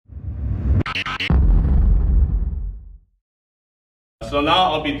So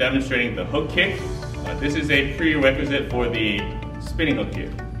now I'll be demonstrating the hook kick. This is a prerequisite for the spinning hook kick.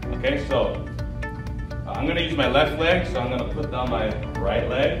 Okay, so I'm going to use my left leg, so I'm going to put down my right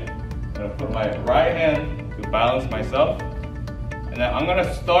leg. I'm going to put my right hand to balance myself. And then I'm going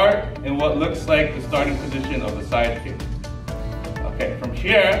to start in what looks like the starting position of the side kick. Okay, from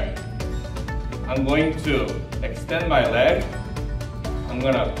here, I'm going to extend my leg. I'm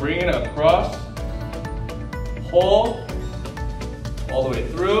going to bring it across, pull all the way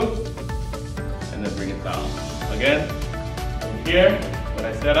through, and then bring it down. Again, from here, when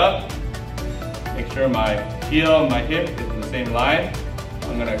I set up, make sure my heel and my hip is in the same line.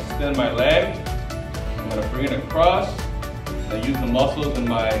 I'm going to extend my leg. I'm going to bring it across. I use the muscles in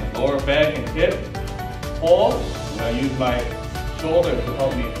my lower back and hip. Pull. I'm going to use my shoulder to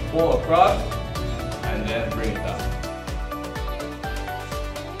help me pull across.